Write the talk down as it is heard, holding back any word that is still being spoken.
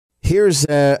Here's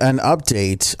an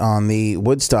update on the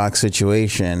Woodstock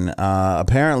situation.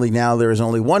 Apparently now there is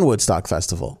only one Woodstock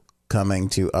festival coming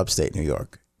to upstate New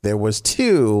York. There was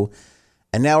two,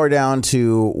 and now we're down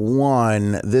to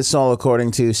one. This all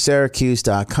according to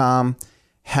Syracuse.com.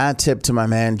 Hat tip to my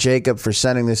man Jacob for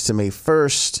sending this to me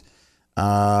first.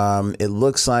 It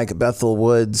looks like Bethel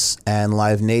Woods and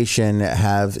Live Nation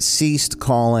have ceased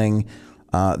calling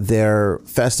their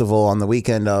festival on the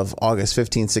weekend of August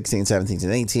 15th, 16th, 17th,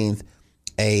 and 18th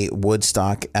a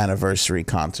Woodstock anniversary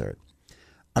concert.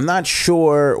 I'm not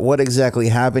sure what exactly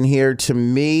happened here. To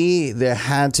me, there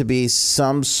had to be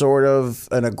some sort of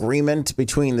an agreement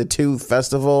between the two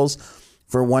festivals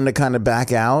for one to kind of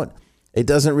back out. It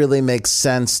doesn't really make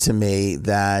sense to me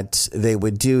that they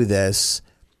would do this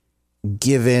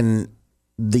given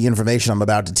the information I'm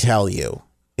about to tell you.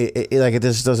 It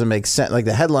just doesn't make sense. Like,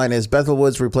 the headline is Bethel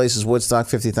Woods replaces Woodstock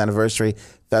 50th anniversary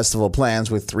festival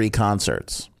plans with 3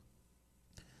 concerts.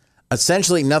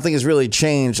 Essentially, nothing has really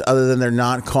changed other than they're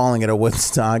not calling it a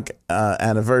Woodstock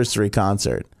anniversary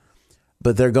concert,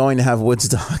 but they're going to have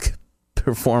Woodstock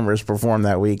performers perform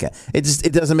that weekend.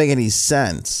 It doesn't make any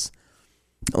sense.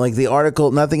 Like, the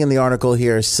article, nothing in the article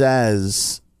here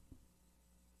says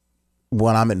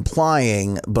what I'm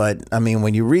implying, but I mean,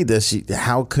 when you read this,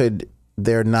 how could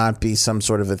there not be some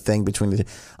sort of a thing between the two?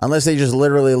 Unless they just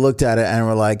literally looked at it and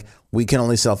were like, we can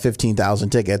only sell 15,000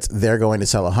 tickets. They're going to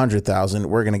sell 100,000.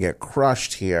 We're going to get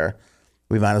crushed here.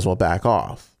 We might as well back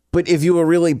off. But if you were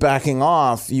really backing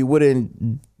off, you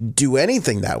wouldn't do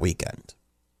anything that weekend.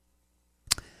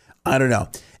 I don't know.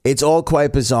 It's all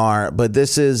quite bizarre, but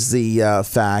this is the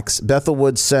facts. Bethel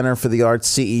Woods Center for the Arts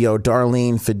CEO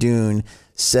Darlene Fadoon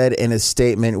said in a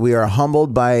statement, "We are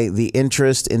humbled by the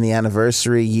interest in the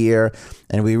anniversary year,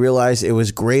 and we realize it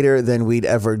was greater than we'd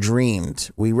ever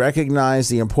dreamed. We recognize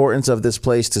the importance of this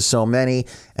place to so many,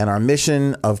 and our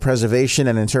mission of preservation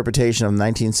and interpretation of the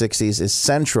 1960s is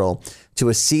central to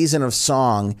a season of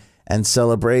song and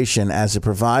celebration, as it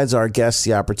provides our guests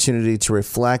the opportunity to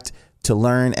reflect, to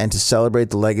learn, and to celebrate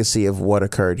the legacy of what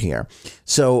occurred here."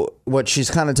 So what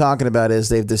she's kind of talking about is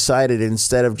they've decided,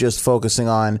 instead of just focusing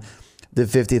on the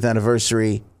 50th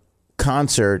anniversary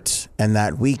concert and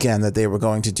that weekend, that they were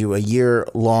going to do a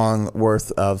year-long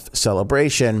worth of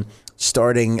celebration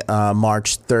starting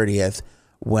March 30th,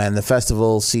 when the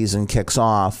festival season kicks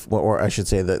off, or I should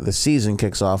say the season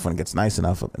kicks off when it gets nice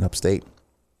enough up in upstate,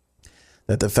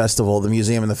 that the festival, the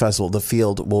museum and the festival, the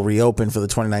field, will reopen for the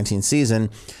 2019 season.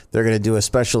 They're going to do a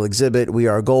special exhibit, We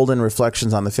Are Golden,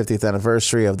 Reflections on the 50th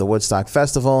Anniversary of the Woodstock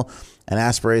Festival and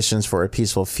Aspirations for a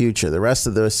Peaceful Future. The rest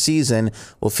of the season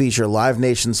will feature Live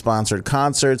Nation-sponsored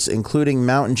concerts, including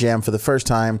Mountain Jam for the first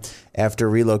time after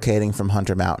relocating from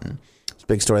Hunter Mountain. It's a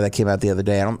big story that came out the other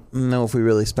day. I don't know if we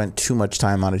really spent too much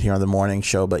time on it here on the morning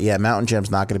show, but yeah, Mountain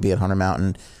Jam's not going to be at Hunter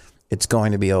Mountain. It's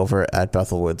going to be over at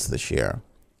Bethel Woods this year.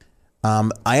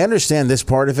 I understand this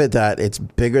part of it, that it's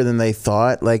bigger than they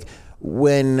thought. Like,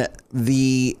 when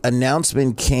the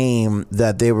announcement came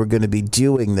that they were going to be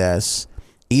doing this,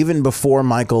 even before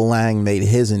Michael Lang made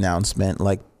his announcement,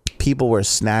 like, people were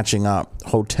snatching up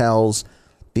hotels,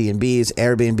 B&Bs,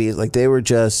 Airbnbs. Like,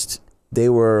 they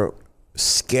were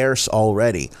scarce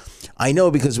already. I know,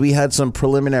 because we had some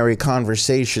preliminary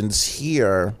conversations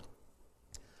here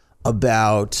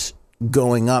about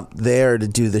going up there to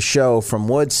do the show from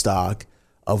Woodstock,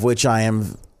 of which I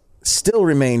am still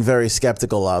remain very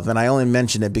skeptical of. And I only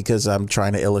mention it because I'm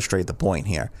trying to illustrate the point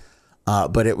here.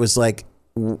 But it was like,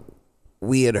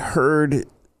 we had heard,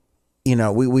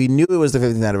 we knew it was the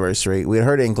 50th anniversary. We had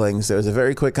heard inklings. There was a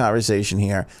very quick conversation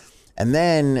here. And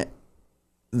then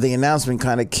the announcement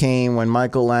kind of came when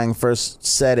Michael Lang first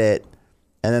said it.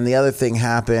 And then the other thing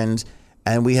happened.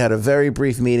 And we had a very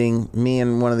brief meeting, me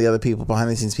and one of the other people,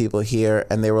 behind the scenes people here,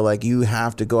 and they were like, you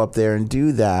have to go up there and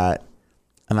do that.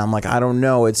 And I'm like, I don't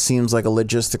know. It seems like a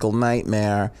logistical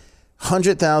nightmare.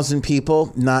 100,000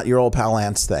 people, not your old pal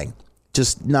Lance thing.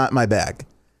 Just not my bag.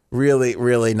 Really,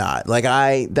 really not. Like,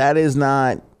 that is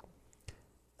not,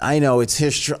 I know it's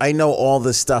history. I know all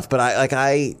this stuff, but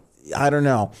I don't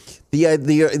know. The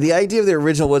idea of the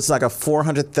original Woodstock of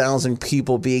 400,000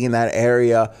 people being in that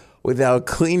area without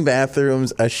clean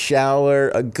bathrooms, a shower,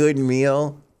 a good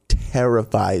meal,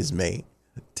 terrifies me.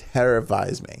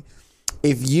 Terrifies me.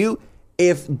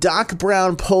 If Doc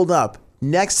Brown pulled up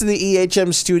next to the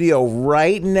EHM studio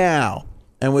right now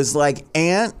and was like,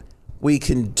 Aunt, we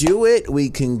can do it. We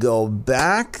can go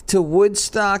back to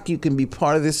Woodstock. You can be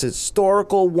part of this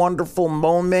historical, wonderful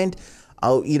moment.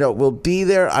 We'll be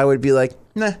there. I would be like,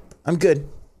 nah, I'm good.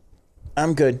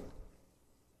 I'm good.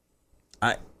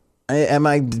 Am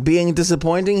I being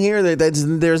disappointing here?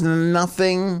 There's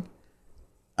nothing.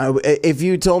 If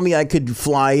you told me I could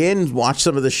fly in, watch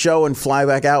some of the show, and fly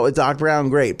back out with Doc Brown,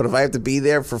 great. But if I have to be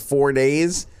there for 4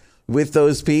 days with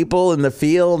those people in the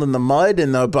field and the mud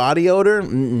and the body odor,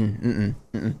 no,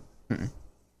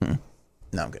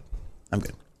 I'm good. I'm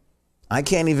good. I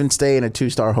can't even stay in a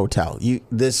 2-star hotel. You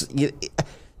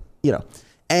know,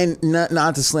 and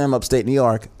not to slam upstate New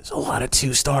York. There's a lot of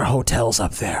 2-star hotels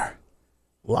up there.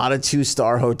 A lot of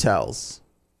 2-star hotels.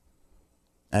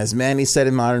 As Manny said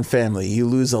in Modern Family, you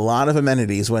lose a lot of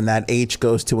amenities when that H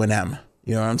goes to an M.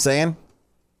 You know what I'm saying?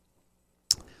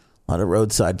 A lot of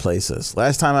roadside places.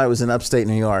 Last time I was in upstate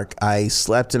New York, I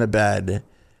slept in a bed.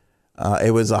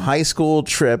 It was a high school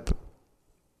trip.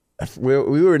 We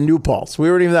were in New Paltz. We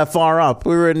weren't even that far up.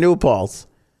 We were in New Paltz.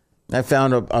 I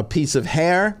found a piece of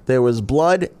hair. There was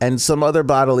blood and some other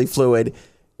bodily fluid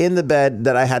in the bed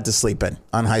that I had to sleep in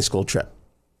on a high school trip.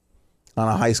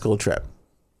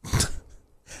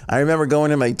 I remember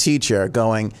going to my teacher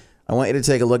going, I want you to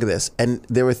take a look at this. And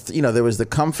there were, there was the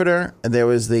comforter and there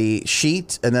was the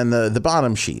sheet and then the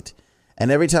bottom sheet.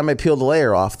 And every time I peeled the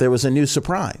layer off, there was a new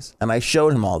surprise. And I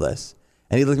showed him all this.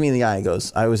 And he looked me in the eye and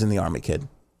goes, I was in the Army, kid.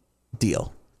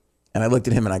 Deal. And I looked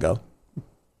at him and I go,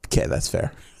 okay, that's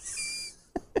fair.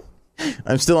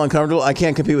 I'm still uncomfortable. I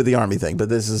can't compete with the Army thing, but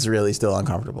this is really still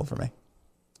uncomfortable for me.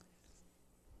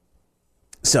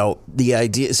 So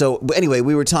anyway,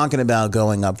 we were talking about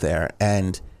going up there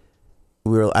and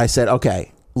I said,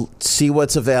 okay, see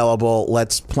what's available.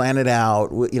 Let's plan it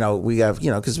out. We have,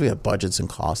 cause we have budgets and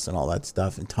costs and all that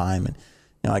stuff and time. And,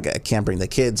 I can't bring the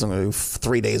kids. I'm going to be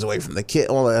 3 days away from the kid.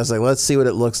 I was like, let's see what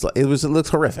it looks like. It looks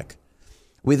horrific.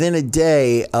 Within a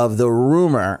day of the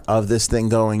rumor of this thing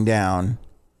going down,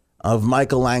 of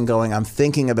Michael Lang going, I'm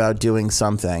thinking about doing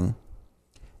something.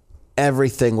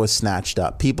 Everything was snatched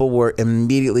up. People were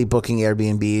immediately booking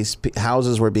Airbnbs.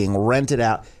 Houses were being rented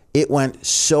out. It went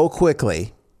so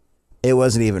quickly. It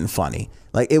wasn't even funny.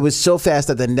 Like, it was so fast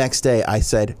that the next day I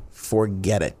said,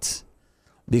 forget it.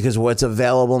 Because what's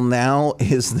available now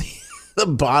is the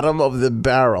bottom of the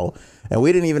barrel. And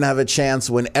we didn't even have a chance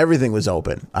when everything was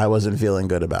open. I wasn't feeling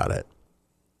good about it.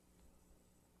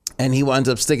 And he winds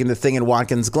up sticking the thing in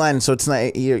Watkins Glen. So it's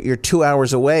not, you're 2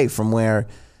 hours away from where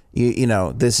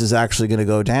this is actually going to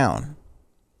go down.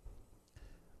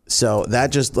 So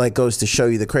that just goes to show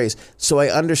you the craze. So I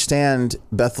understand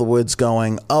Bethel Woods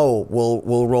going, oh,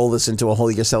 we'll roll this into a whole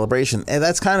year celebration. And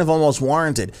that's kind of almost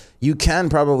warranted. You can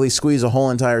probably squeeze a whole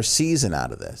entire season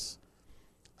out of this.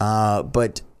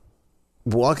 But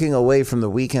walking away from the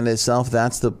weekend itself,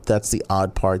 that's the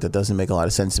odd part that doesn't make a lot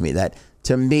of sense to me. That,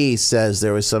 to me, says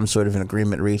there was some sort of an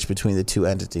agreement reached between the two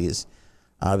entities.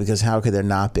 Because how could there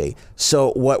not be?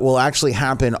 So what will actually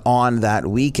happen on that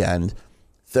weekend,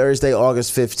 Thursday,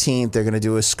 August 15th, they're going to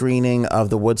do a screening of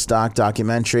the Woodstock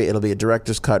documentary. It'll be a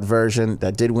director's cut version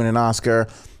that did win an Oscar.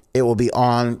 It will be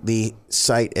on the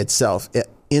site itself,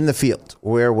 in the field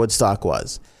where Woodstock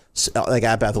was,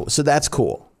 at Bethel. So that's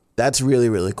cool. That's really,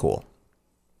 really cool.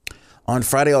 On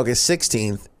Friday, August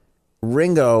 16th,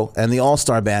 Ringo and the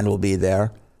All-Star Band will be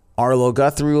there. Arlo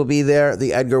Guthrie will be there.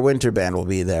 The Edgar Winter Band will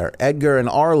be there. Edgar and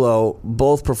Arlo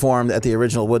both performed at the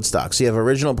original Woodstock. So you have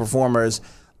original performers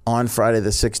on Friday the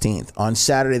 16th. On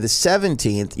Saturday the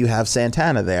 17th, you have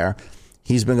Santana there.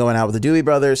 He's been going out with the Doobie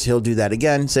Brothers. He'll do that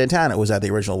again. Santana was at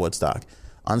the original Woodstock.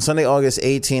 On Sunday, August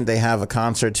 18th, they have a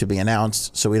concert to be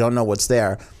announced, so we don't know what's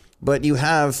there. But you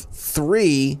have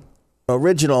 3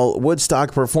 original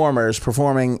Woodstock performers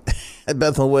performing at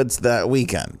Bethel Woods that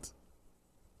weekend.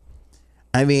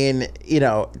 I mean,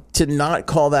 to not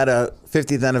call that a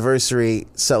 50th anniversary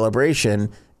celebration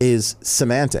is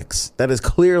semantics. That is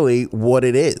clearly what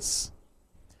it is.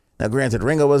 Now, granted,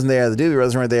 Ringo wasn't there, the Doobie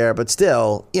Brothers weren't there, but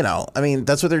still,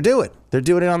 that's what they're doing. They're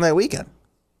doing it on that weekend.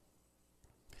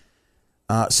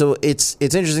 So it's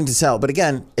interesting to tell. But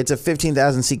again, it's a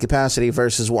 15,000 seat capacity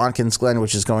versus Watkins Glen,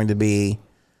 which is going to be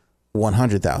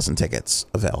 100,000 tickets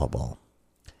available.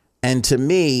 And to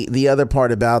me, the other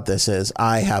part about this is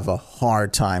I have a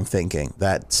hard time thinking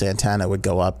that Santana would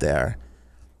go up there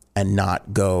and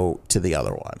not go to the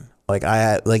other one.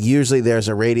 Usually there's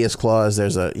a radius clause.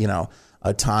 There's a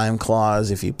time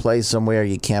clause. If you play somewhere,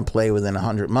 you can't play within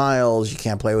 100 miles. You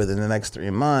can't play within the next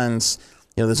 3 months.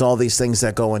 There's all these things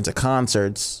that go into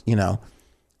concerts,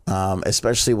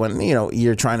 especially when,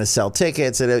 you're trying to sell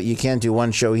tickets. And you can't do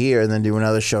one show here and then do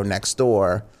another show next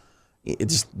door. It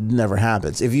just never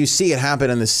happens. If you see it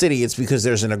happen in the city, it's because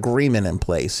there's an agreement in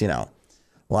place, a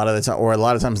lot of the time, or a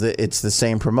lot of times it's the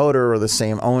same promoter or the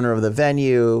same owner of the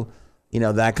venue,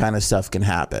 that kind of stuff can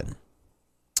happen.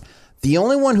 The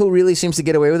only one who really seems to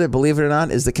get away with it, believe it or not,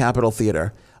 is the Capitol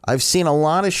Theater. I've seen a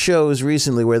lot of shows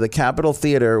recently where the Capitol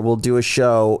Theater will do a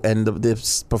show and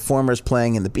the performer's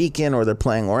playing in the Beacon or they're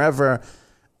playing wherever.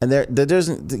 And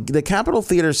the Capitol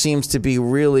Theater seems to be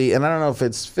really, and I don't know if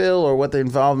it's Phil or what the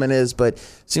involvement is, but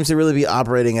seems to really be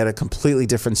operating at a completely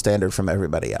different standard from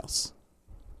everybody else.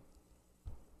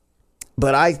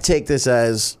 But I take this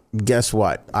as, guess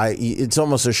what? It's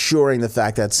almost assuring the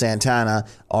fact that Santana,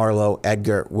 Arlo,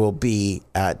 Edgar will be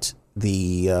at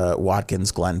the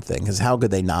Watkins Glen thing, because how could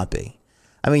they not be?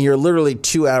 I mean, you're literally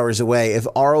 2 hours away. If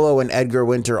Arlo and Edgar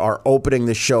Winter are opening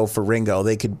the show for Ringo,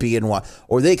 they could be in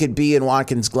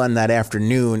Watkins Glen that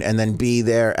afternoon and then be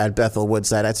there at Bethel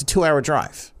Woodside. That's a 2-hour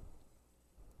drive,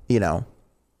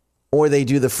 Or they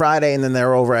do the Friday and then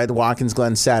they're over at Watkins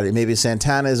Glen Saturday. Maybe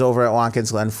Santana is over at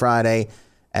Watkins Glen Friday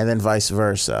and then vice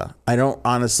versa. I don't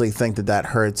honestly think that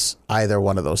hurts either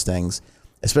one of those things,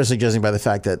 especially judging by the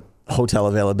fact that hotel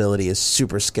availability is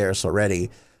super scarce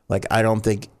already. Like, I don't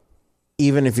think,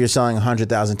 even if you're selling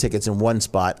 100,000 tickets in one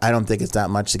spot, I don't think it's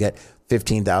that much to get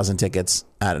 15,000 tickets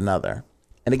at another.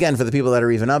 And again, for the people that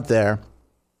are even up there,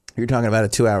 you're talking about a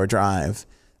 2-hour drive.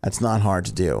 That's not hard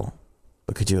to do.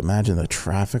 But could you imagine the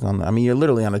traffic you're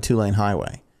literally on a 2-lane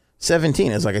highway.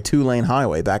 17 is like a 2-lane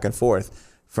highway back and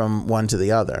forth from one to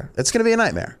the other. It's going to be a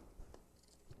nightmare.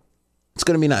 It's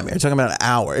going to be a nightmare. You're talking about an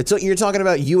hour. You're talking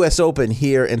about U.S. Open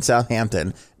here in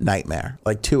Southampton. Nightmare.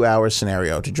 Like 2-hour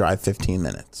scenario to drive 15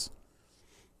 minutes.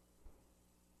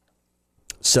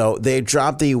 So they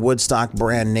dropped the Woodstock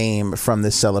brand name from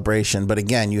this celebration. But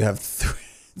again, you have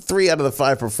three out of the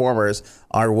 5 performers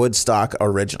are Woodstock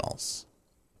originals.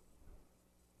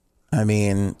 I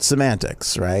mean,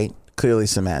 semantics, right? Clearly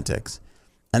semantics.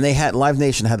 And Live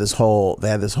Nation had this whole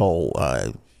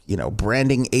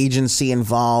branding agency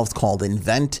involved called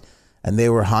Invent. And they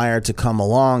were hired to come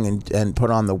along and put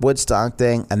on the Woodstock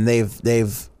thing. And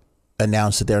they've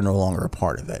announced that they're no longer a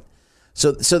part of it.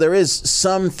 So there is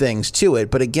some things to it,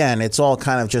 but again, it's all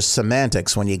kind of just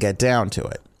semantics when you get down to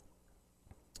it.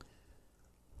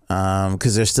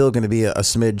 Because there's still going to be a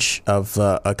smidge of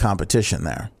a competition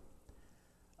there.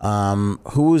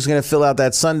 Who's going to fill out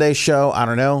that Sunday show? I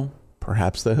don't know.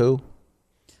 Perhaps The Who.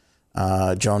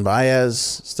 Joan Baez,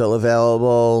 still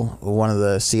available. One of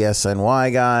the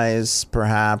CSNY guys,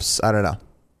 perhaps. I don't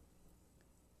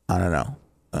know.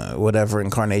 Whatever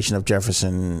incarnation of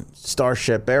Jefferson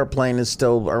Starship Airplane is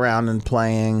still around and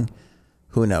playing.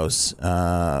 Who knows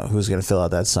who's going to fill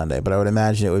out that Sunday. But I would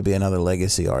imagine it would be another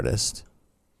legacy artist.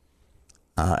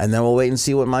 And then we'll wait and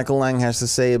see what Michael Lang has to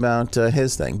say about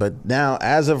his thing. But now,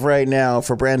 as of right now,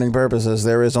 for branding purposes,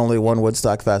 there is only one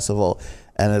Woodstock Festival,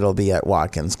 and it'll be at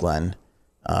Watkins Glen.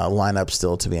 Lineup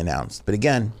still to be announced. But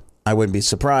again, I wouldn't be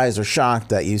surprised or shocked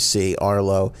that you see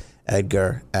Arlo,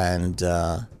 Edgar, and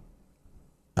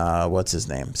what's his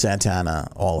name? Santana,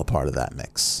 all a part of that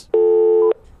mix.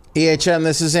 EHM,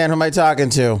 this is Ann. Who am I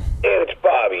talking to? And it's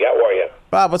Bobby. How are you?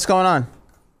 Bob, what's going on?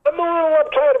 I'm a little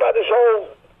uptight about this whole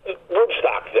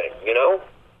Woodstock thing,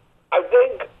 I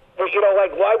think,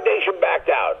 like Live Nation backed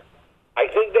out. I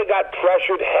think they got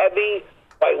pressured heavy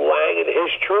by Lang and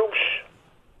his troops,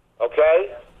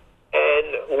 okay? And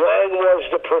Lang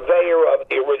was the purveyor of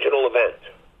the original event,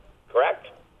 correct?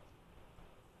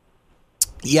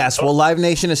 Yes, well, Live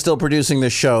Nation is still producing the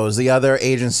shows. The other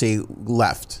agency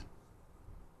left.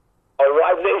 Oh,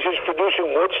 Live Nation's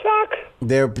producing Woodstock?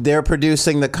 They're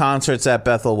producing the concerts at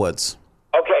Bethel Woods.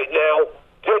 Okay, now,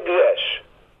 dig this.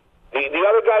 The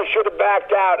other guy should have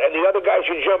backed out, and the other guy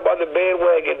should jump on the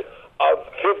bandwagon of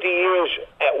 50 years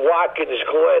at Watkins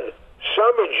Glen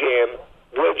Summer Jam,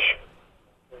 which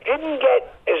didn't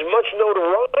get as much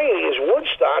notoriety as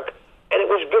Woodstock, and it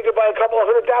was bigger by a couple of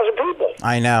 100,000 people.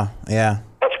 I know, yeah.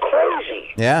 That's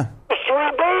crazy. Yeah. There's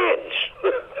 3 bands.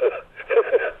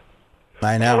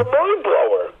 I know. It's a mind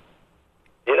blower.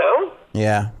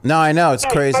 Yeah. No, I know. It's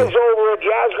crazy. I was over at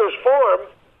Jazzgo's Farm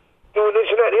doing this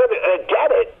and that and the other, and I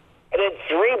get it. And then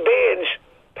 3 bands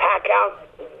pack out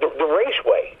the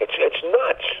raceway. It's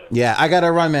nuts. Yeah, I got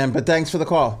to run, man, but thanks for the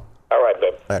call. All right,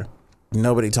 babe. Later.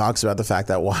 Nobody talks about the fact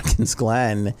that Watkins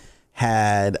Glen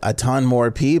had a ton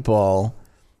more people,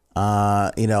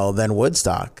 than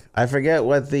Woodstock. I forget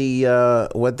what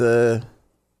that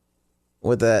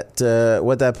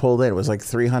pulled in. It was like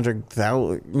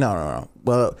 300,000. No.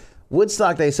 Well,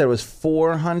 Woodstock, they said, was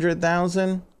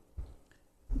 400,000.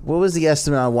 What was the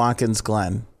estimate on Watkins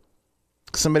Glen?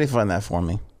 Somebody find that for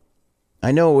me.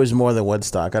 I know it was more than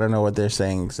Woodstock. I don't know what they're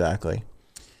saying exactly.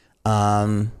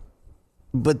 But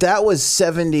that was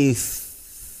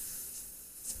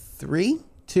 73,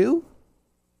 2?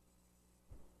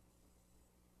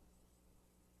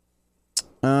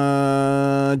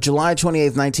 July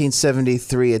 28th,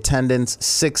 1973, attendance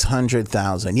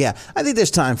 600,000. Yeah, I think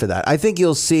there's time for that. I think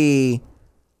you'll see.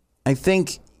 I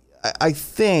think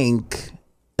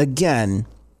again,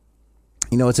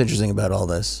 you know what's interesting about all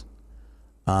this?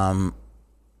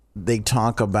 They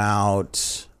talk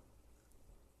about.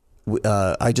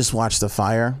 I just watched the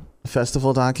Fire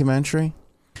Festival documentary,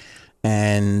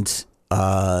 and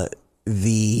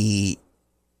the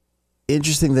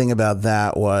interesting thing about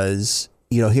that was,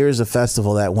 you know, here's a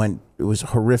festival that it was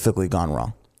horrifically gone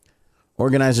wrong.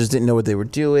 Organizers didn't know what they were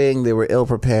doing. They were ill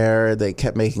prepared. They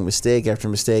kept making mistake after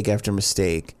mistake after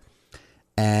mistake.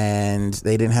 And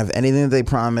they didn't have anything that they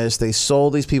promised. They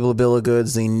sold these people a bill of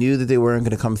goods. They knew that they weren't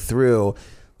going to come through.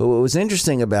 But what was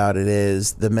interesting about it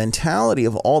is the mentality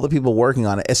of all the people working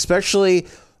on it, especially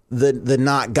the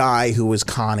not guy who was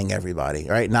conning everybody,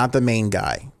 right? Not the main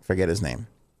guy. Forget his name.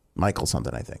 Michael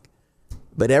something, I think.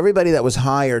 But everybody that was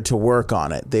hired to work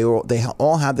on it, they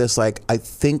all had this, like, I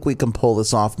think we can pull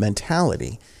this off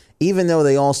mentality. Even though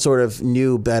they all sort of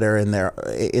knew better in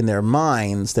their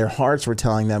minds, their hearts were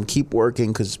telling them, keep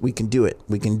working because we can do it.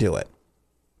 We can do it.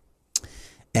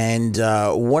 And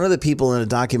one of the people in the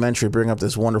documentary bring up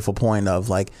this wonderful point of,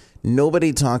 like,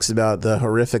 nobody talks about the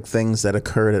horrific things that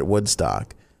occurred at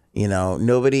Woodstock. You know,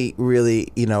 nobody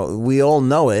really, you know, we all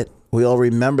know it. We all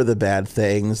remember the bad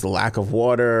things, the lack of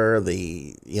water,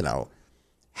 the, you know,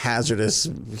 hazardous,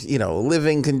 you know,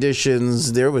 living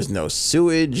conditions. There was no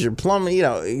sewage or plumbing, you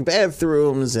know,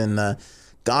 bathrooms, and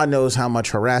God knows how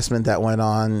much harassment that went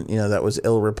on, you know, that was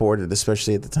ill reported,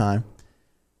 especially at the time.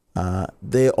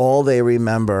 They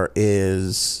remember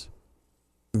is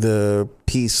the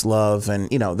peace, love,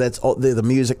 and, you know, that's all the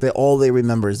music. All they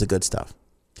remember is the good stuff.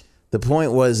 The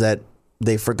point was that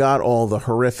they forgot all the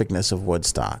horrificness of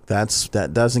Woodstock. That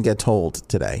doesn't get told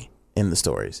today in the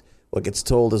stories. What gets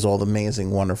told is all the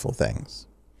amazing, wonderful things.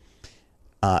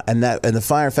 And the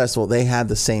Fire Festival, they had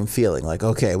the same feeling. Like,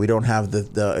 okay, we don't have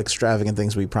the extravagant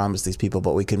things we promised these people,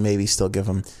 but we can maybe still give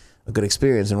them a good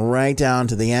experience. And right down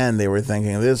to the end, they were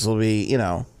thinking, this will be, you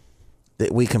know,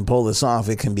 that we can pull this off.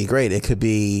 It can be great. It could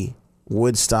be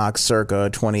Woodstock circa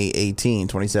 2018,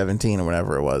 2017, or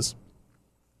whatever it was.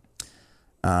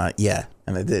 Yeah,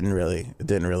 and it didn't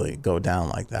really go down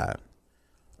like that.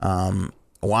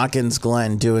 Watkins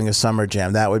Glen doing a summer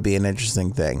jam, that would be an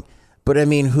interesting thing. But I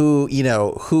mean, who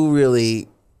really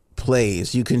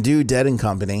plays? You can do Dead and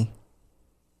Company.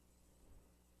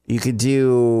 You could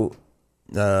do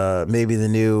maybe the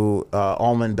new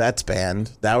Allman Betts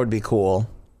band. That would be cool.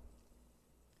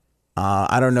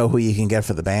 I don't know who you can get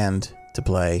for the band to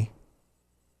play,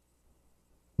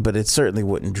 but it certainly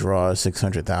wouldn't draw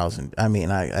 600,000. I mean,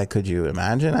 I could you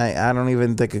imagine? I don't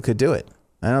even think it could do it.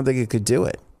 I don't think it could do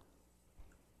it.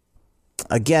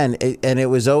 Again, it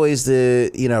was always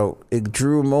it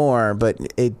drew more, but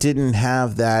it didn't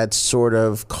have that sort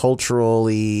of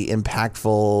culturally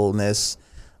impactfulness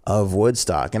of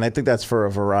Woodstock. And I think that's for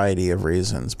a variety of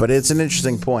reasons. But it's an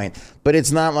interesting point. But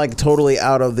it's not like totally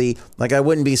out of the, like, I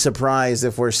wouldn't be surprised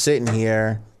if we're sitting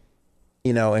here,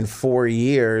 you know, in 4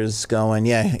 years going,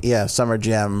 yeah, Summer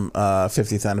Jam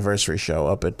 50th anniversary show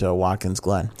up at Watkins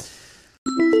Glen.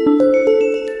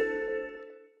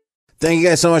 Thank you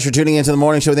guys so much for tuning into the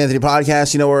Morning Show with Anthony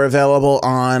podcast. You know, we're available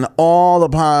on all the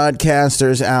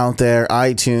podcasters out there,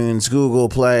 iTunes, Google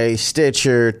Play,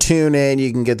 Stitcher, TuneIn.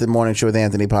 You can get the Morning Show with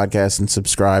Anthony podcast and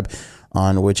subscribe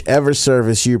on whichever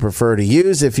service you prefer to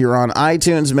use. If you're on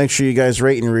iTunes, make sure you guys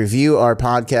rate and review our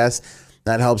podcast.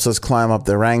 That helps us climb up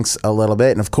the ranks a little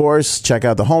bit. And of course, check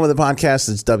out the home of the podcast.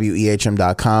 It's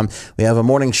WEHM.com. We have a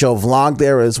morning show vlog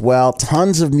there as well.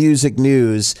 Tons of music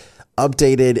news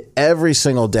updated every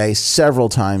single day, several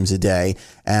times a day,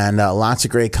 and lots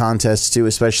of great contests too,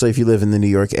 especially if you live in the New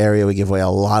York area. We give away a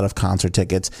lot of concert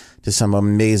tickets to some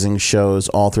amazing shows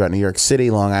all throughout New York City,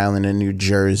 Long Island, and New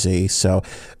Jersey. So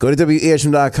go to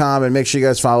WEHM.com and make sure you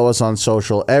guys follow us on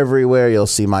social everywhere. You'll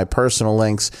see my personal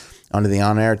links under the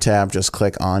On Air tab. Just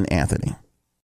click on Anthony.